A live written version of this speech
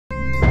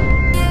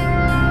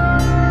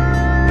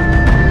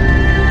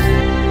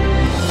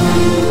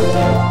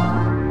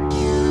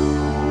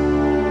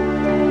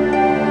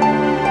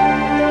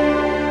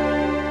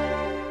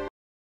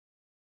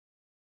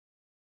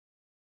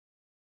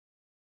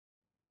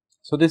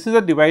So, this is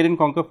a divide and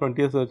conquer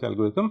frontier search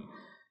algorithm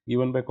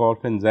given by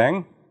Korf and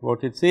Zhang.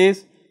 What it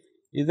says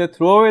is that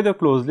throw away the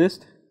closed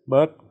list,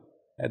 but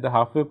at the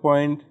halfway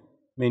point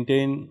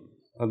maintain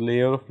a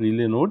layer of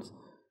relay nodes.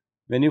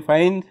 When you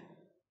find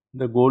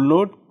the goal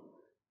node,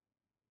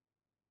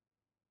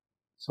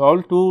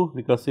 solve two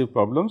recursive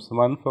problems,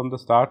 one from the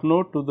start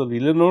node to the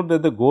relay node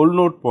that the goal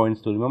node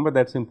points to. Remember,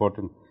 that is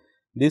important.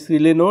 This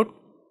relay node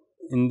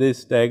in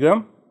this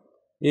diagram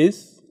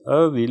is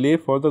a relay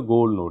for the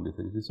goal node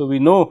essentially. So, we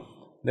know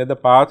that the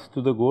path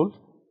to the goal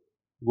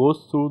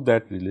goes through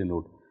that relay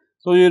node.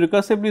 So, you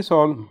recursively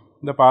solve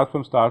the path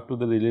from start to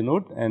the relay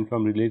node and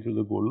from relay to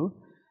the goal node,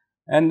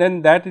 and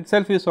then that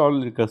itself is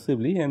solved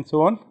recursively and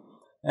so on,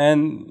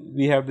 and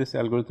we have this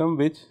algorithm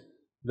which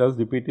does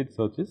repeated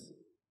searches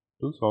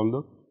to solve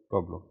the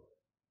problem.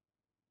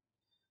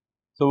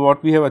 So,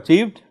 what we have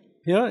achieved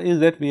here is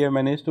that we have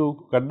managed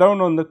to cut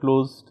down on the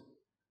closed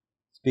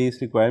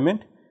space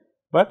requirement,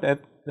 but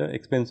at the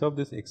expense of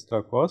this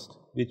extra cost,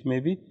 which may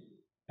be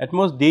at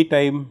most d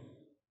time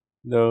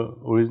the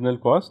original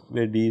cost,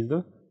 where d is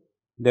the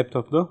depth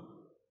of the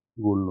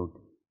goal node.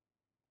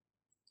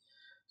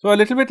 So, a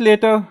little bit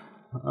later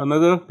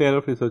another pair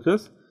of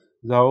researchers,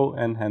 Zhao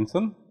and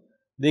Hansen,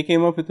 they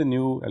came up with a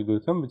new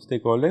algorithm which they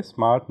called as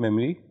smart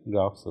memory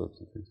graph search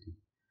essentially.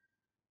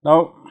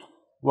 Now,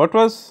 what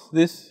was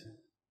this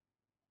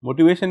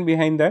motivation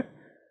behind that?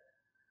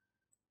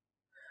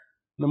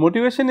 The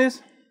motivation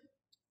is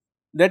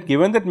that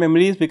given that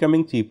memory is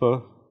becoming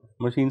cheaper,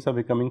 machines are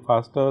becoming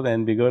faster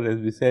and bigger, as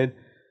we said,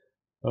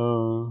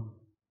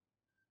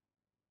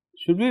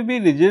 should we be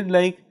rigid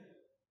like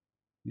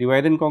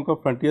divide and conquer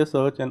frontier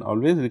search and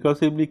always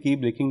recursively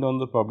keep breaking down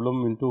the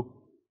problem into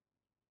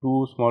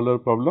two smaller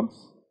problems?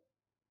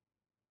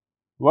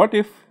 What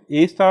if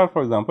A star,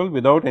 for example,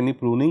 without any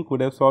pruning could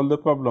have solved the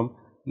problem?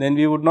 Then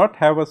we would not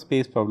have a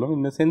space problem,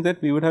 in the sense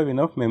that we would have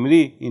enough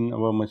memory in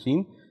our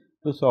machine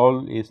to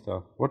solve A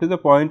star. What is the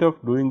point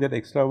of doing that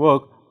extra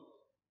work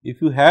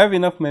if you have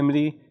enough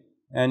memory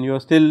and you are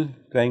still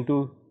trying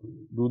to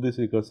do this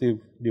recursive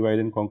divide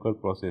and conquer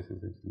process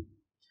essentially.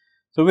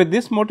 So, with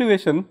this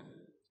motivation,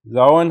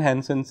 Zhao and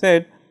Hansen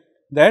said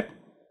that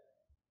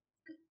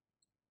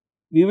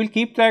we will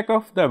keep track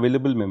of the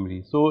available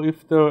memory. So,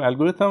 if the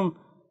algorithm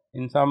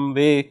in some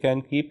way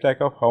can keep track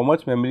of how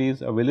much memory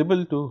is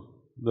available to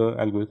the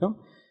algorithm,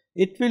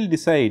 it will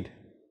decide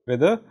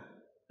whether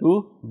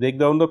to break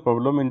down the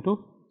problem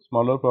into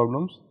smaller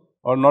problems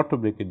or not to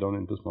break it down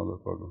into smaller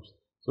problems.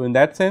 So, in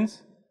that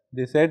sense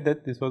they said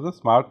that this was a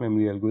smart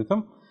memory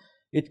algorithm.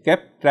 It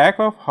kept track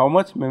of how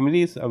much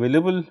memory is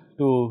available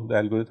to the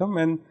algorithm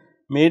and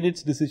made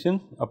its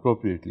decisions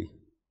appropriately.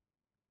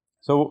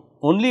 So,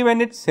 only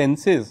when it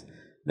senses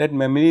that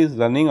memory is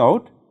running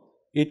out,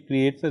 it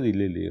creates a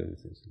relay layer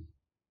essentially.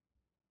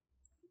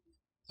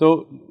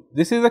 So,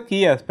 this is a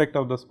key aspect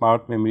of the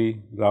smart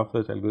memory graph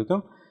search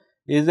algorithm,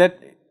 is that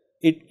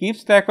it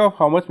keeps track of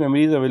how much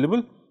memory is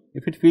available.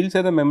 If it feels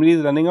that the memory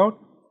is running out,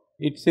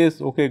 it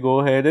says okay,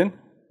 go ahead and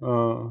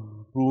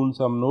prune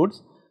some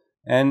nodes,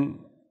 and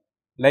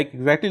like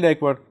exactly like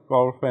what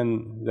Korf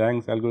and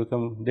Zhang's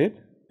algorithm did,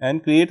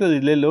 and create a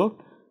relay load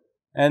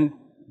and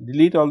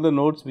delete all the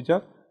nodes which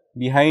are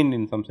behind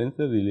in some sense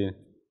the relay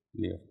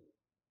layer.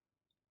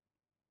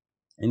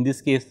 In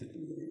this case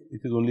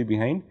it is only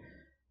behind.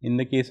 In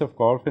the case of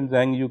Korf and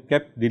Zhang, you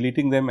kept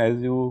deleting them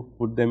as you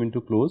put them into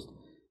closed,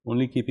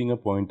 only keeping a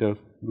pointer,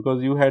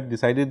 because you had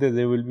decided that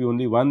there will be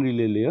only one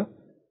relay layer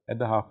at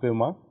the halfway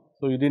mark.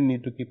 So, you did not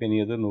need to keep any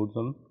other nodes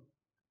on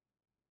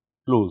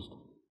closed.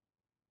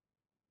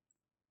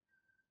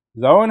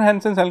 Zhao and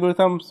Hansen's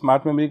algorithm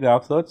smart memory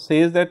graph search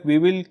says that we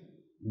will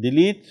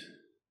delete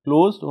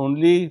closed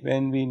only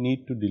when we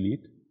need to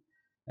delete,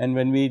 and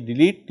when we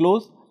delete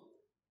closed,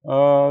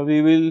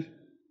 we will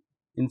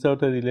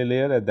insert a relay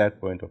layer at that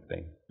point of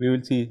time. We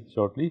will see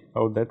shortly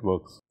how that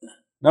works.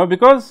 Now,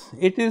 because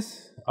it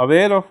is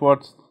aware of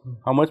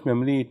how much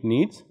memory it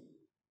needs,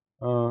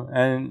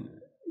 and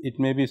it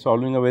may be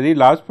solving a very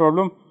large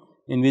problem,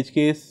 in which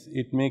case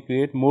it may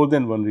create more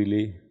than one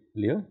relay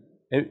layer.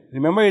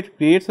 Remember, it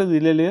creates a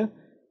relay layer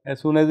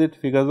as soon as it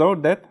figures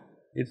out that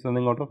it is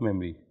running out of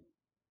memory.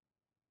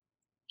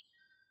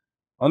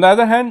 On the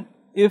other hand,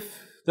 if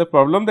the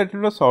problem that it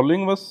was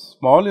solving was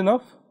small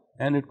enough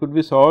and it could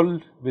be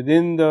solved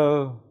within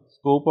the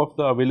scope of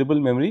the available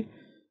memory,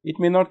 it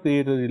may not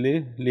create a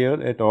relay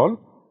layer at all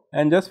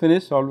and just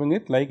finish solving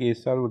it like A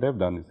star would have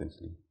done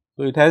essentially.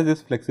 So, it has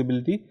this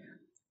flexibility,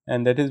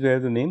 and that is where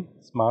the name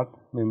smart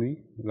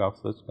memory graph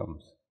search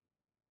comes.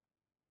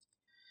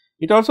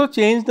 It also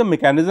changed the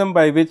mechanism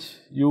by which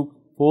you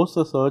force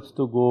the search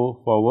to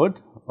go forward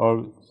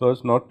or search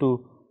not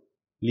to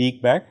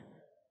leak back,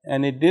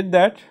 and it did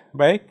that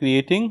by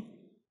creating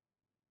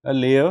a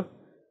layer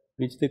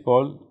which they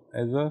call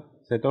as a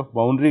set of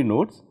boundary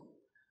nodes,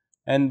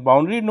 and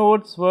boundary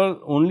nodes were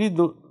only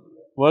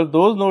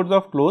those nodes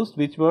of closed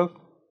which were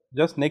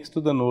just next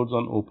to the nodes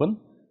on open.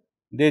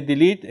 They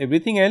delete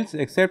everything else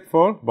except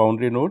for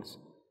boundary nodes,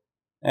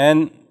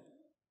 and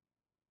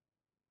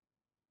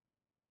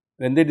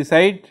when they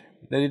decide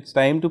that it is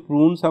time to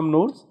prune some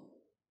nodes,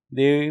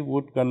 they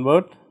would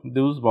convert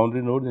those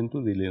boundary nodes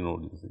into relay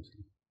nodes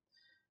essentially.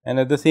 And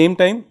at the same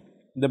time,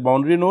 the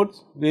boundary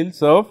nodes will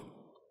serve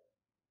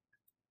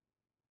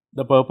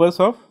the purpose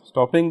of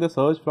stopping the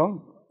surge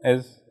from,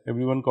 as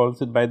everyone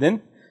calls it by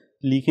then,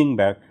 leaking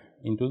back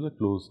into the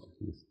closed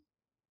list.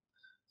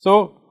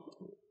 So,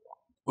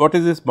 what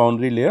is this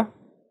boundary layer?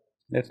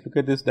 Let us look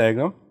at this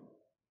diagram.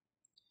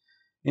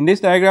 In this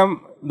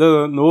diagram,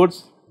 the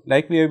nodes,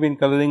 like we have been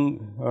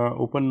coloring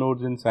open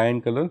nodes in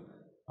cyan color,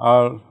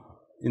 are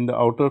in the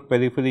outer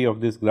periphery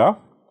of this graph.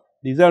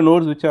 These are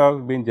nodes which are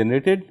being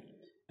generated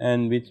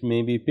and which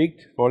may be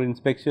picked for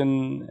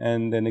inspection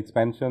and then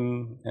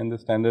expansion and the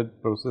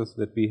standard process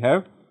that we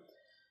have.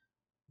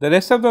 The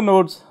rest of the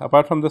nodes,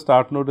 apart from the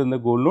start node and the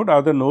goal node,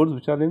 are the nodes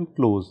which are in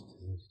closed.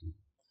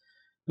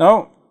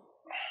 Now,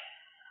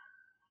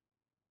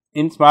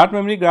 in smart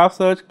memory graph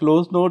search,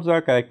 closed nodes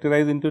are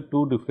characterized into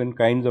two different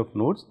kinds of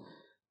nodes.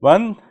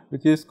 One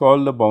which is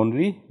called the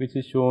boundary, which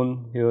is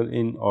shown here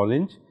in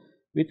orange,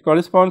 which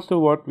corresponds to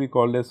what we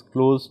called as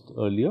closed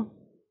earlier.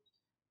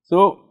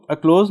 So, a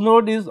closed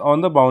node is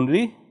on the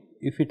boundary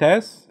if it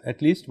has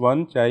at least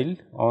one child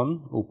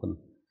on open.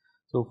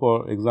 So,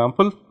 for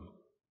example,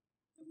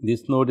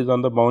 this node is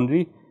on the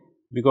boundary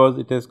because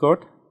it has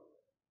got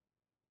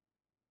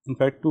in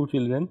fact two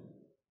children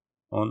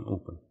on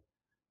open.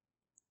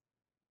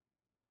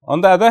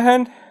 On the other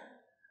hand,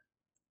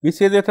 we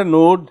say that a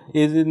node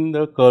is in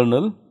the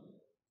kernel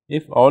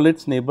if all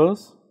its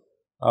neighbors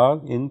are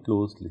in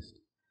closed list.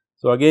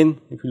 So, again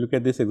if you look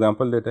at this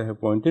example that I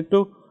have pointed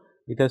to,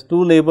 it has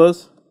two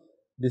neighbors,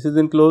 this is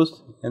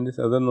enclosed and this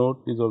other node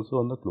is also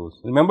on the closed.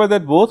 Remember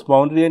that both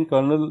boundary and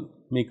kernel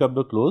make up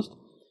the closed.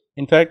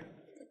 In fact,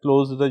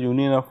 closed is the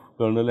union of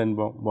kernel and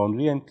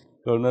boundary, and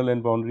kernel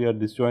and boundary are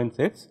disjoint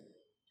sets.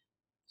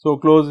 So,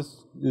 closed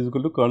is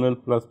equal to kernel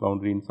plus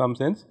boundary in some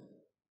sense.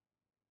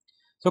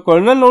 So,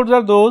 kernel nodes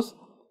are those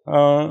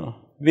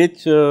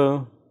which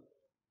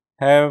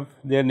have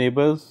their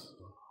neighbors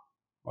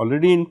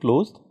already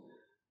enclosed,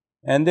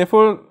 and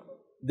therefore,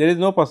 there is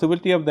no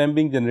possibility of them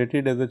being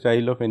generated as a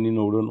child of any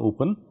node on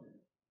open.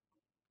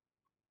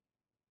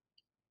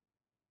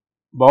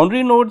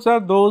 Boundary nodes are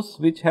those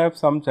which have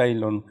some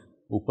child on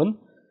open,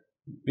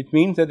 which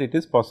means that it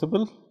is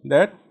possible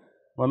that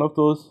one of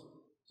those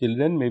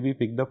children may be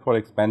picked up for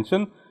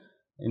expansion,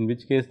 in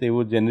which case they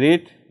would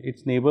generate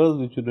its neighbors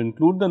which would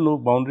include the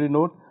boundary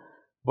node,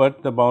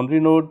 but the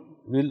boundary node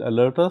will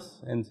alert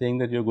us and saying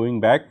that you are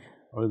going back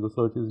or the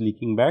search is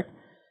leaking back,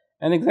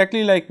 and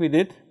exactly like we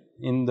did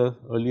in the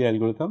earlier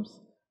algorithms,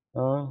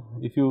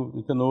 if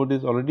the node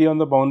is already on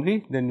the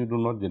boundary, then you do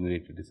not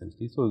generate it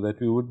essentially. So, that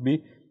we would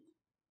be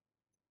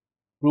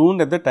pruned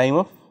at the time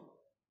of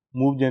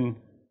move gen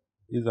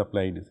is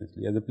applied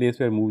essentially, at the place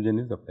where move gen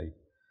is applied.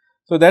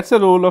 So, that is the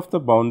role of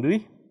the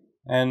boundary,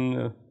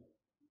 and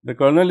the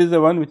kernel is the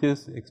one which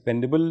is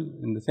expendable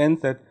in the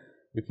sense that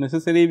if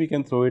necessary we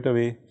can throw it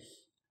away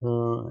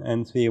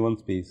and save on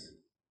space.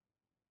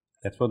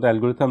 That is what the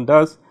algorithm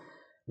does.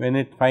 When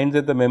it finds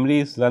that the memory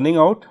is running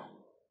out,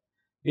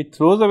 it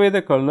throws away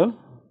the kernel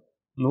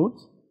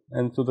nodes,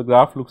 and so the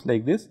graph looks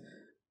like this,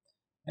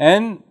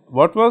 and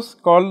what was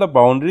called the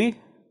boundary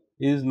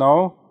is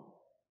now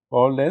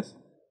called as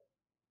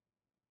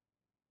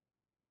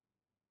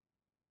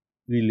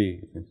relay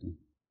essentially.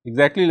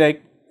 Exactly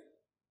like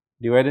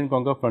divide and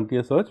conquer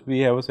frontier search,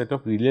 we have a set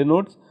of relay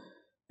nodes,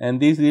 and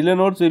these relay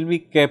nodes will be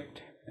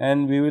kept,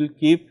 and we will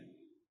keep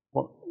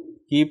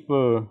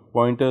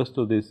pointers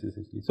to this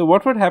essentially. So,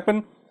 what would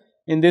happen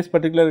in this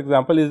particular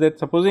example is that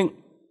supposing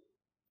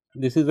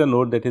this is a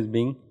node that is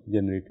being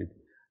generated,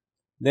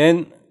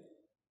 then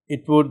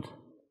it would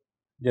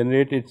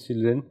generate its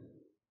children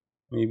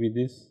maybe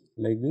this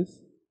like this,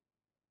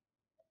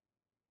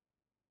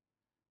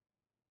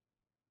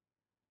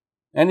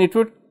 and it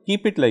would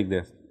keep it like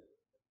this,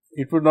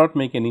 it would not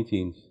make any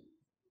change.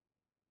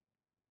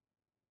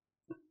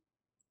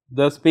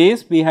 The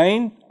space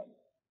behind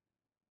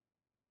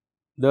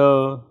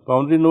the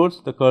boundary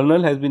nodes, the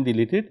kernel has been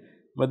deleted,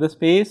 but the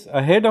space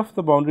ahead of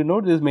the boundary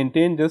nodes is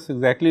maintained just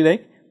exactly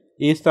like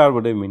A star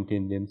would have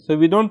maintained them. So,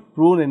 we do not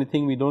prune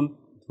anything, we do not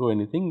throw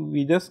anything,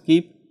 we just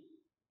keep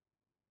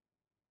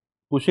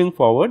pushing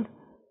forward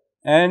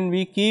and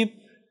we keep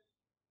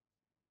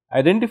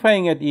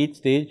identifying at each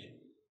stage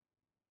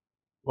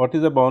what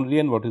is the boundary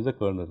and what is the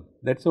kernel.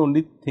 That is the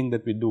only thing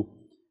that we do,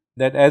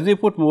 that as we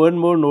put more and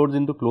more nodes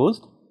into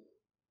closed,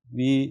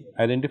 we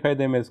identify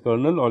them as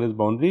kernel or as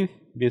boundary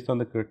based on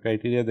the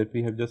criteria that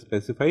we have just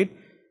specified.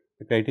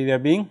 The criteria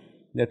being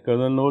that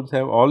kernel nodes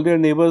have all their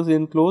neighbors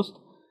in closed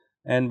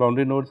and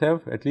boundary nodes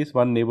have at least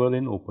one neighbor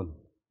in open,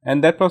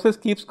 and that process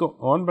keeps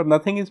on, but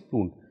nothing is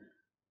pruned.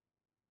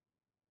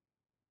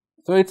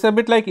 So, it is a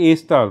bit like A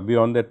star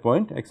beyond that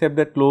point, except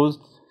that closed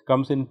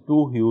comes in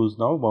two hues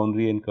now,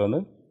 boundary and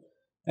kernel.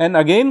 And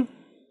again,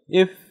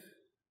 if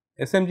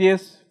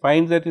SMGS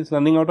finds that it is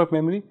running out of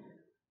memory,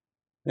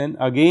 then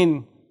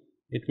again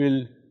it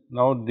will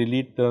now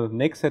delete the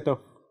next set of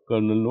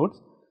kernel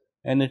nodes,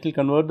 and it will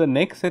convert the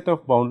next set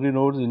of boundary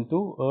nodes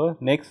into a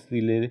next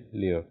relay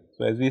layer.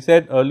 So, as we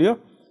said earlier,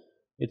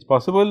 it is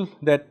possible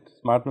that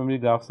smart memory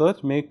graph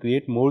search may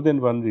create more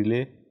than one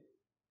relay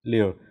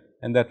layer,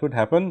 and that would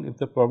happen if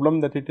the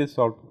problem that it is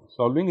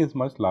solving is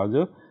much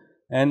larger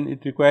and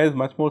it requires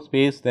much more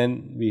space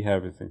than we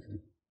have essentially.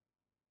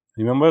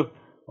 Remember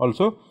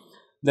also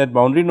that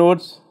boundary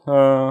nodes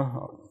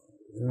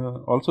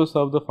also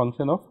serve the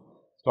function of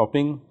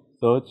stopping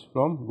search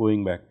from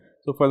going back.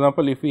 So, for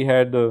example, if we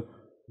had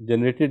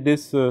generated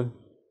this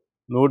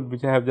node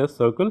which I have just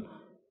circled,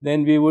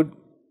 then we would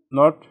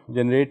not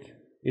generate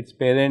its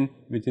parent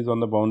which is on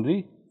the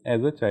boundary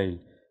as a child.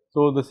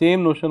 So, the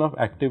same notion of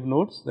active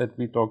nodes that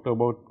we talked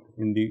about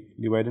in the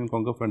divide and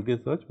conquer frontier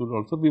search would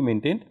also be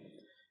maintained.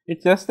 It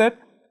is just that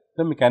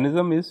the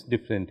mechanism is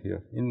different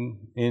here.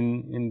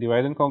 In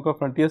divide and conquer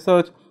frontier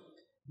search,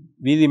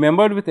 we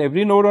remembered with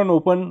every node on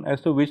open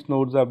as to which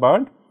nodes are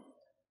barred,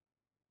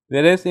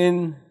 whereas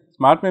in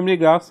smart memory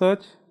graph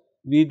search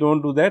we do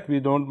not do that, we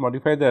do not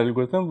modify the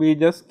algorithm, we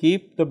just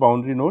keep the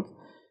boundary nodes,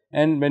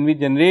 and when we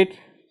generate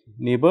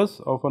neighbors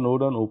of a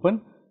node on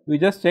open, we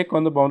just check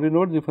on the boundary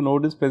nodes. If a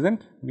node is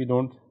present, we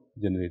do not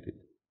generate it.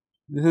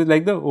 This is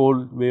like the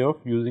old way of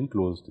using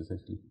closed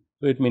essentially.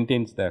 So, it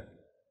maintains that.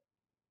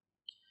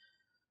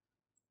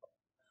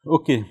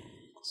 Okay.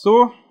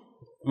 So,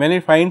 when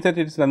it finds that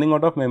it is running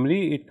out of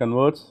memory, it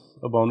converts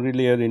a boundary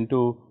layer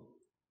into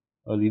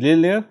a relay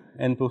layer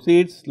and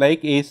proceeds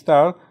like A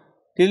star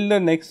till the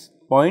next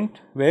point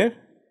where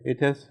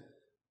it has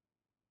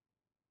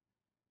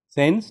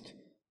sensed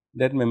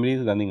that memory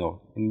is running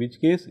out, in which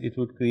case it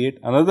would create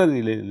another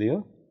relay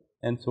layer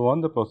and so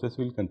on, the process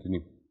will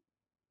continue.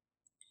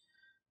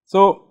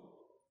 So,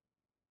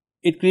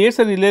 it creates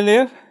a relay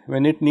layer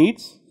when it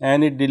needs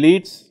and it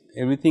deletes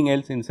everything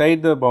else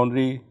inside the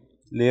boundary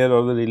layer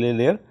or the relay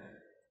layer,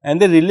 and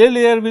the relay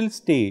layer will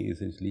stay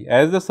essentially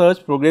as the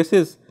search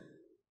progresses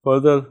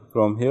further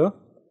from here,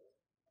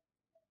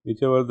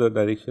 whichever the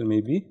direction may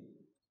be.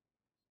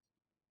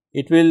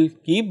 It will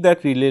keep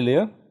that relay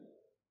layer,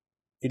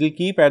 it will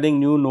keep adding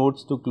new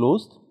nodes to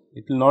closed,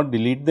 it will not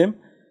delete them,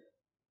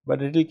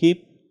 but it will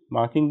keep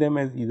marking them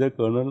as either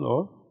kernel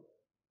or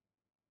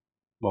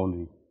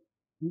boundary.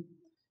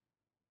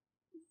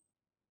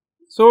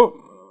 So,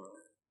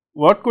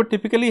 what could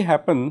typically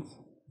happen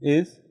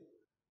is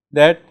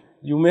that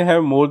you may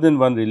have more than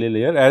one relay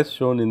layer as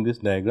shown in this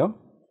diagram.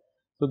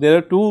 So, there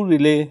are two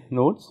relay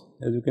nodes,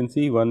 as you can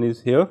see, one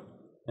is here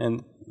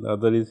and the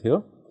other is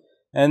here,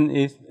 and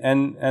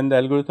the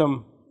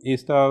algorithm A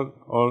star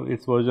or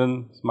its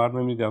version smart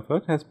memory graph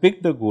search has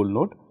picked the goal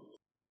node.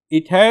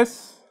 It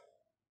has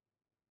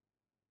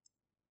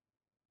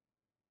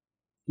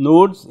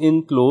nodes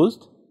in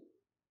closed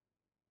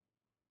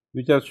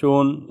which are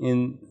shown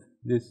in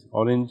this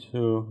orange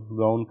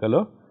brown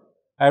color.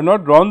 I have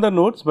not drawn the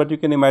nodes, but you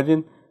can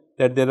imagine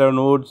that there are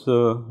nodes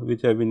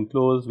which have been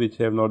closed, which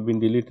have not been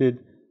deleted,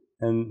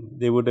 and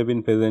they would have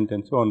been present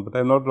and so on, but I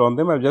have not drawn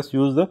them. I have just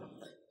used the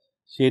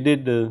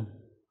shaded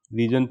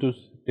region to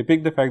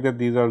depict the fact that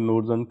these are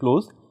nodes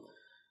unclosed,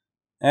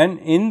 and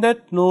in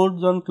that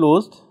nodes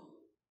unclosed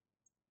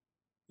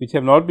which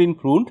have not been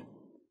pruned,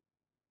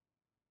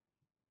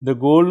 the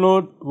goal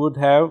node would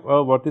have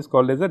a what is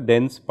called as a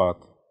dense path.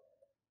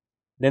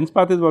 Dense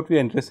path is what we are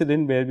interested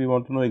in, where we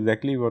want to know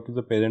exactly what is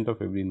the parent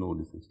of every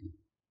node essentially.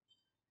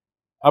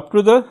 Up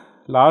to the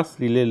last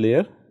relay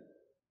layer,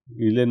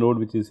 relay node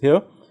which is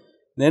here,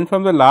 then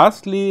from the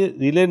last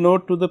relay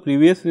node to the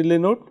previous relay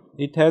node,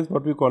 it has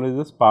what we call as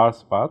a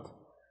sparse path,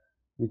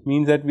 which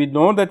means that we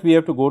know that we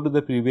have to go to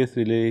the previous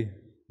relay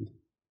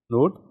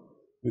node,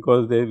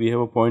 because there we have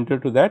a pointer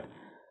to that,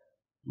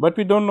 but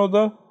we do not know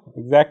the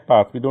exact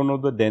path, we do not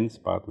know the dense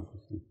path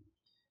essentially.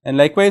 And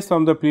likewise,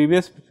 from the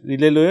previous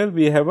relay layer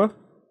we have a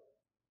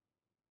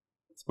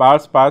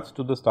sparse path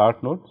to the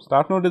start node.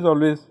 Start node is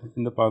always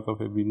in the path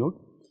of every node.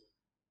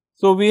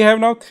 So, we have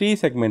now 3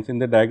 segments in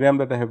the diagram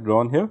that I have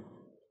drawn here.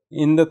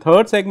 In the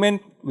third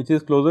segment, which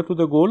is closer to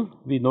the goal,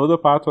 we know the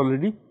path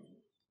already.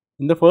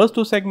 In the first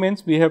 2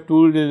 segments, we have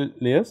 2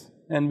 layers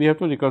and we have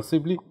to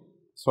recursively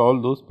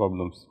solve those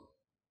problems.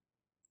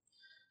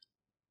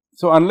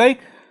 So, unlike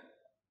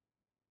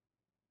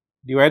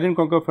divide and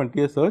conquer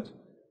frontier search,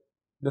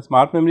 the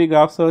smart memory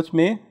graph search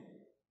may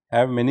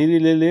have many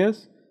relay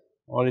layers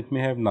or it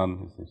may have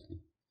none essentially,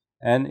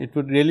 and it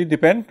would really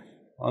depend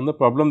on the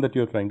problem that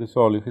you are trying to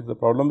solve. If the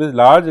problem is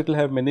large, it will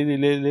have many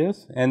relay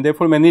layers and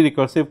therefore many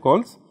recursive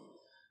calls.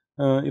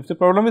 If the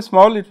problem is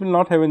small, it will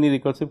not have any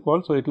recursive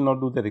calls, so it will not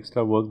do that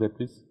extra work that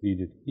is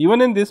needed. Even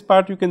in this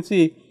part, you can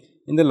see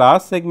in the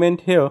last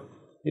segment here,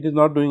 it is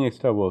not doing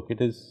extra work,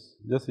 it is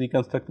just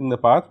reconstructing the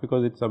path,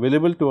 because it is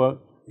available to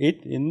it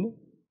in the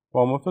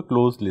form of a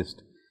closed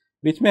list,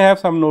 which may have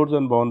some nodes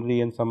on boundary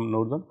and some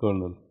nodes on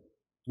kernel,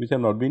 which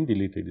have not been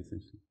deleted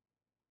essentially.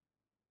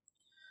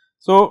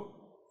 So,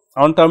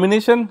 on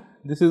termination,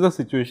 this is the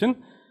situation,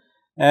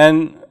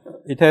 and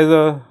it has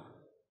a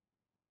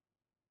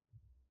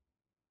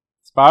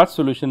sparse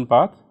solution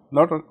path.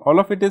 Not all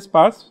of it is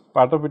sparse,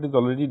 part of it is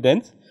already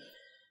dense,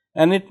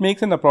 and it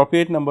makes an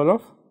appropriate number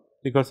of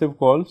recursive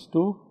calls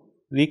to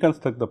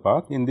reconstruct the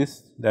path. In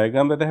this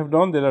diagram that I have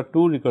drawn, there are 2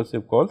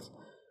 recursive calls,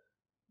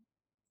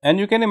 and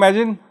you can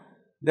imagine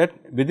that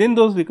within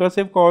those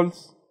recursive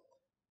calls,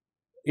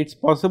 it is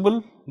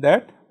possible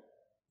that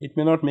it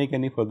may not make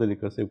any further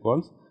recursive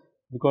calls,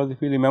 because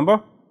if you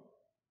remember,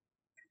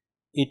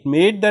 it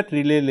made that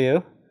relay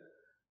layer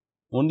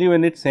only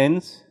when it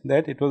sensed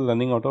that it was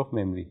running out of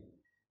memory.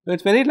 So, it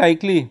is very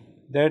likely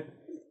that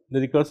the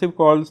recursive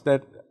calls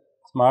that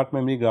smart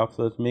memory graph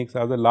search makes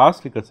are the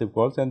last recursive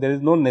calls, and there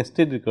is no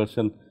nested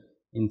recursion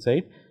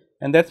inside,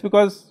 and that is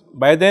because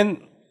by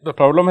then the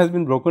problem has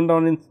been broken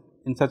down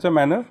in such a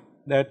manner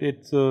that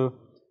its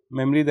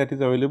memory that is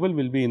available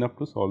will be enough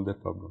to solve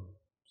that problem.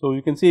 So,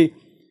 you can see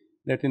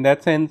that in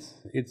that sense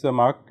it is a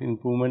marked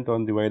improvement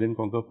on divide and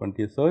conquer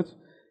frontier search.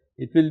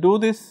 It will do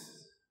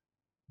this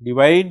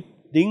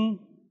dividing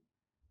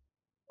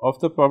of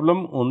the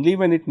problem only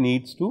when it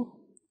needs to,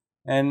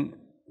 and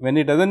when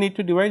it does not need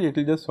to divide, it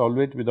will just solve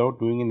it without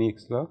doing any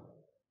extra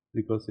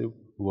recursive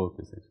work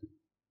essentially.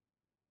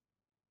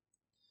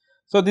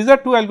 So, these are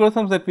 2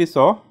 algorithms that we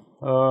saw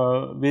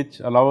which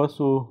allow us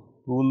to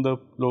prune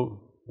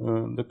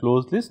the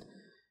closed list.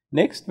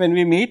 Next, when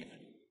we meet,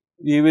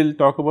 we will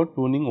talk about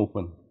pruning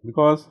open,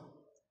 because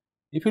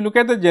if you look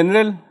at the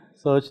general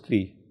search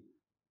tree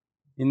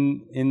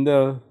in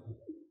the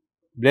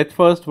breadth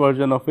first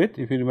version of it,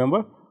 if you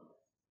remember,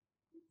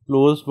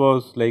 closed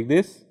was like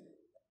this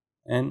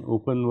and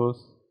open was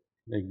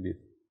like this,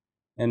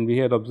 and we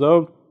had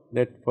observed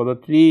that for the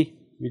tree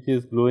which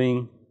is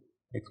growing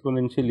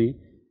exponentially,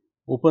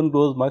 open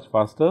grows much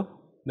faster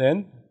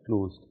than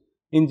closed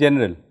in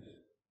general.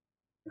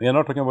 We are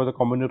not talking about the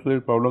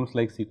combinatorial problems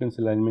like sequence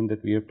alignment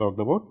that we have talked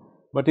about,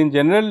 but in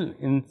general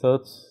in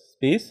search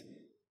space,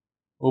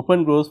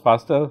 open grows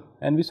faster,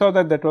 and we saw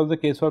that that was the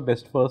case for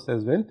best first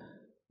as well,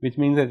 which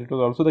means that it was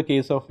also the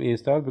case of A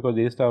star, because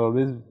A star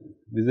always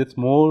visits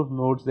more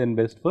nodes than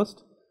best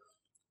first.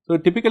 So,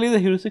 typically the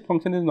heuristic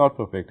function is not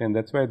perfect, and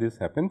that is why this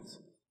happens,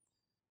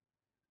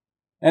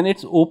 and it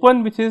is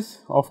open which is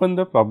often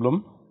the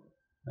problem,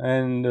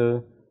 and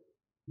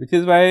which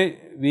is why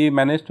we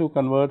managed to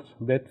convert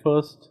breadth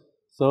first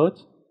search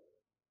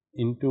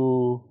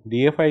into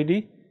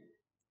DFID,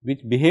 which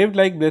behaved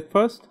like breadth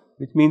first,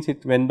 which means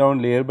it went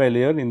down layer by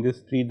layer in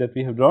this tree that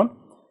we have drawn,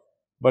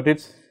 but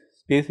its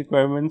space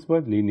requirements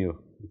were linear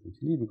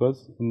essentially,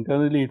 because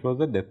internally it was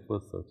a depth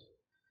first search.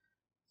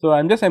 So, I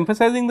am just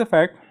emphasizing the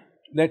fact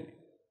that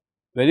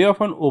very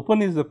often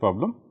open is the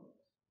problem,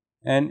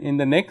 and in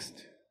the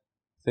next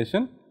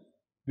session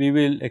we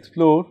will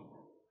explore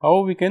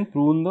how we can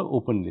prune the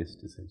open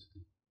list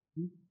essentially.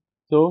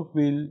 So,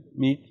 we will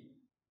meet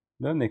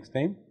the next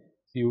time.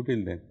 See you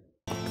till then.